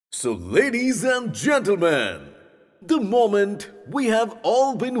So, ladies and gentlemen, the moment we have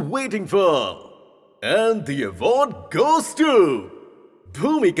all been waiting for, and the award goes to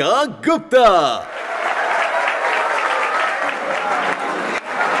Bhumika Gupta.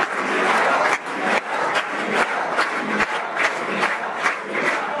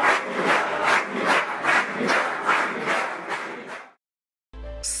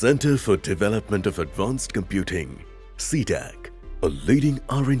 Center for Development of Advanced Computing, CDAC, a leading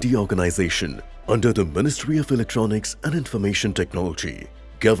R&D organization under the Ministry of Electronics and Information Technology,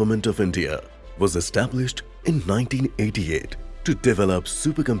 Government of India, was established in 1988 to develop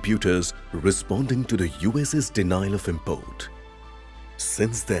supercomputers responding to the US's denial of import.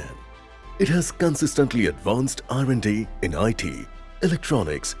 Since then, it has consistently advanced R&D in IT,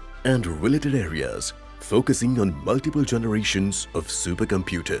 electronics and related areas, focusing on multiple generations of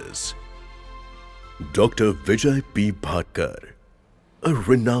supercomputers. Dr. Vijay P. Bhatkar, a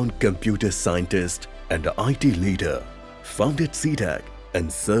renowned computer scientist and IT leader, founded CDAC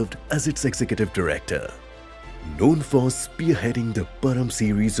and served as its executive director, known for spearheading the Param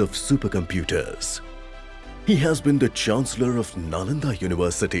series of supercomputers. He has been the Chancellor of Nalanda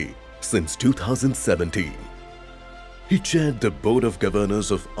University since 2017. He chaired the Board of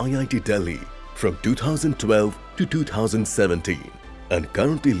Governors of IIT Delhi from 2012 to 2017 and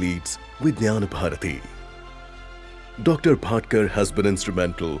currently leads Vijnana Bharati. Dr. Bhatkar has been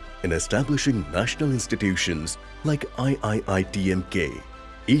instrumental in establishing national institutions like IIITMK,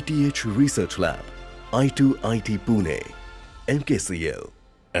 ETH Research Lab, I2IT Pune, MKCL,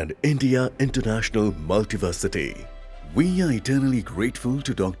 and India International Multiversity. We are eternally grateful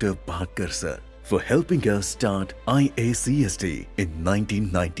to Dr. Bhatkar sir for helping us start IACSD in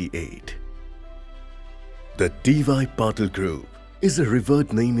 1998. The D.Y. Patil Group is a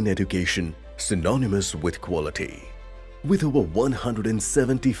revered name in education synonymous with quality. With over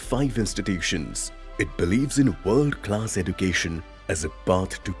 175 institutions, it believes in world-class education as a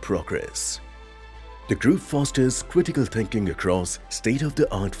path to progress. The group fosters critical thinking across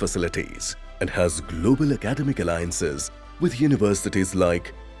state-of-the-art facilities and has global academic alliances with universities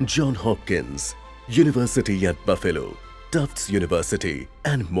like Johns Hopkins, University at Buffalo, Tufts University,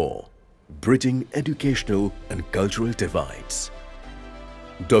 and more, bridging educational and cultural divides.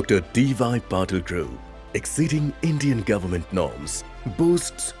 Dr. D.Y. Patil Group, exceeding Indian government norms,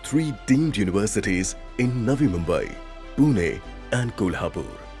 boasts 3 deemed universities in Navi Mumbai, Pune and Kolhapur.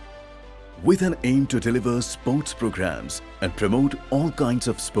 With an aim to deliver sports programs and promote all kinds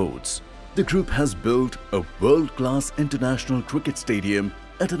of sports, the group has built a world-class international cricket stadium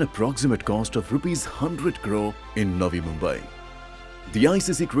at an approximate cost of Rs 100 crore in Navi Mumbai. The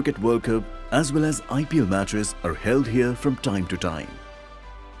ICC Cricket World Cup as well as IPL matches are held here from time to time.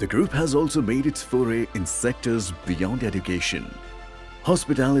 The group has also made its foray in sectors beyond education.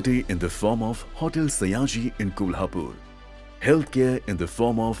 Hospitality in the form of Hotel Sayaji in Kolhapur, healthcare in the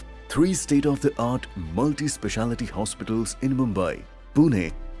form of 3 state-of-the-art multi-speciality hospitals in Mumbai,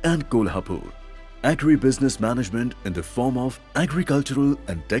 Pune and Kolhapur, agri-business management in the form of Agricultural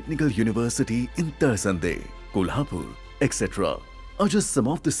and Technical University in Tarsande, Kolhapur, etc. are just some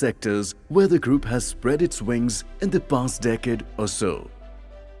of the sectors where the group has spread its wings in the past decade or so.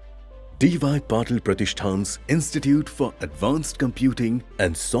 D.Y. Patil Pratishthan's Institute for Advanced Computing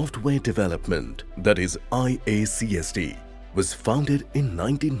and Software Development, that is IACSD, was founded in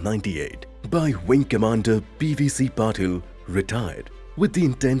 1998 by Wing Commander P.V.C. Patil, retired, with the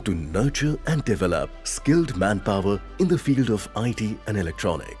intent to nurture and develop skilled manpower in the field of IT and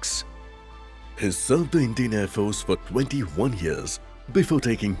electronics. He served the Indian Air Force for 21 years before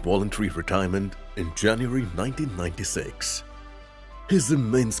taking voluntary retirement in January 1996. His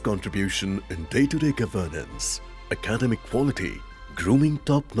immense contribution in day-to-day governance, academic quality, grooming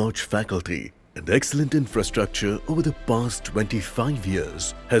top-notch faculty, and excellent infrastructure over the past 25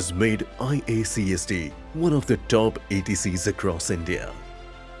 years has made IACSD one of the top ATCs across India.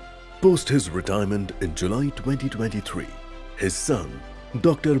 Post his retirement in July 2023, his son,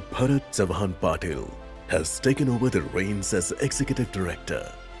 Dr. Bharat Chauhan Patil, has taken over the reins as Executive Director.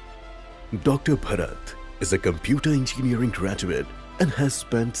 Dr. Bharat is a computer engineering graduate and has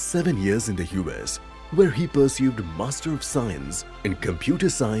spent 7 years in the US, where he pursued Master of Science in Computer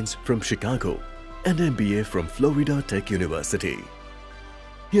Science from Chicago and MBA from Florida Tech University.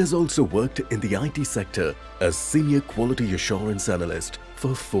 He has also worked in the IT sector as Senior Quality Assurance Analyst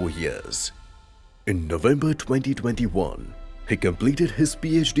for 4 years. In November 2021, he completed his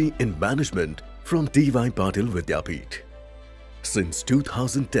PhD in Management from D.Y. Patil Vidyapeeth. Since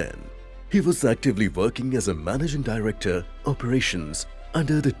 2010, he was actively working as a Managing Director, Operations,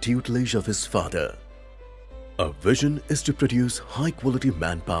 under the tutelage of his father. Our vision is to produce high-quality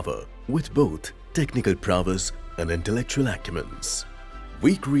manpower with both technical prowess and intellectual acumens.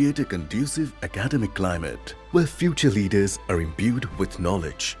 We create a conducive academic climate where future leaders are imbued with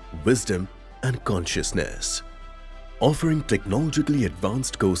knowledge, wisdom, and consciousness. Offering technologically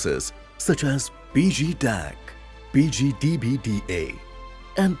advanced courses such as PG DAC, PG DBDA,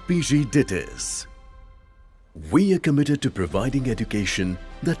 and PG DITIS. We are committed to providing education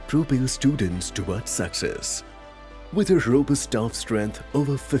that propels students towards success. With a robust staff strength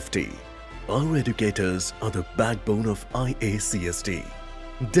over 50, our educators are the backbone of IACSD,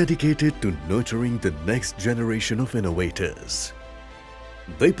 dedicated to nurturing the next generation of innovators.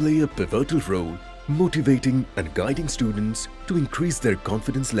 They play a pivotal role motivating and guiding students to increase their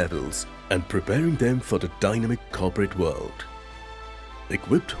confidence levels and preparing them for the dynamic corporate world.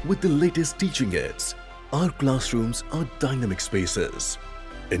 Equipped with the latest teaching aids, our classrooms are dynamic spaces.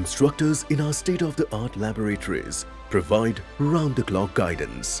 Instructors in our state-of-the-art laboratories provide round-the-clock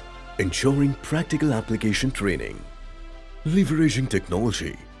guidance, ensuring practical application training. Leveraging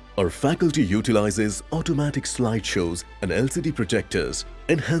technology, our faculty utilizes automatic slideshows and LCD projectors,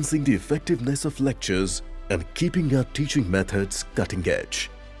 enhancing the effectiveness of lectures and keeping our teaching methods cutting edge.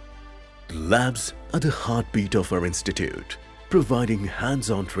 The labs are the heartbeat of our institute, providing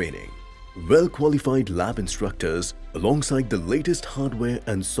hands-on training. Well-qualified lab instructors alongside the latest hardware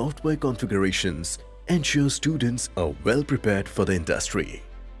and software configurations ensure students are well prepared for the industry.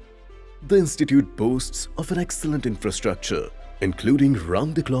 The institute boasts of an excellent infrastructure, including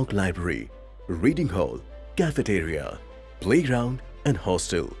round-the-clock library, reading hall, cafeteria, playground, and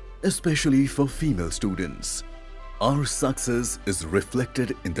hostel, especially for female students. Our success is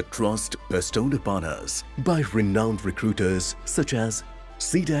reflected in the trust bestowed upon us by renowned recruiters such as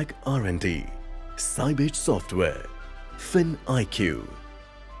CDAC R&D, Cybage Software, FinIQ,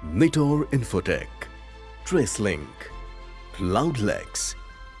 Nitor Infotech, Tracelink, Cloudlex,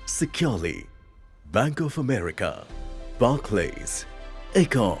 Securely, Bank of America, Barclays,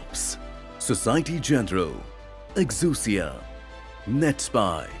 ACOPS, Society General, Exusia,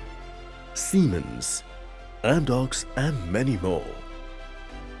 NetSpy, Siemens, Amdocs, and many more.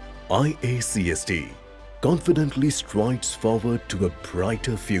 IACSD confidently strides forward to a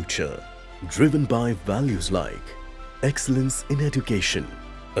brighter future, driven by values like excellence in education,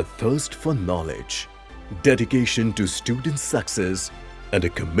 a thirst for knowledge, dedication to student success, and a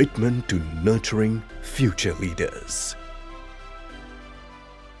commitment to nurturing future leaders.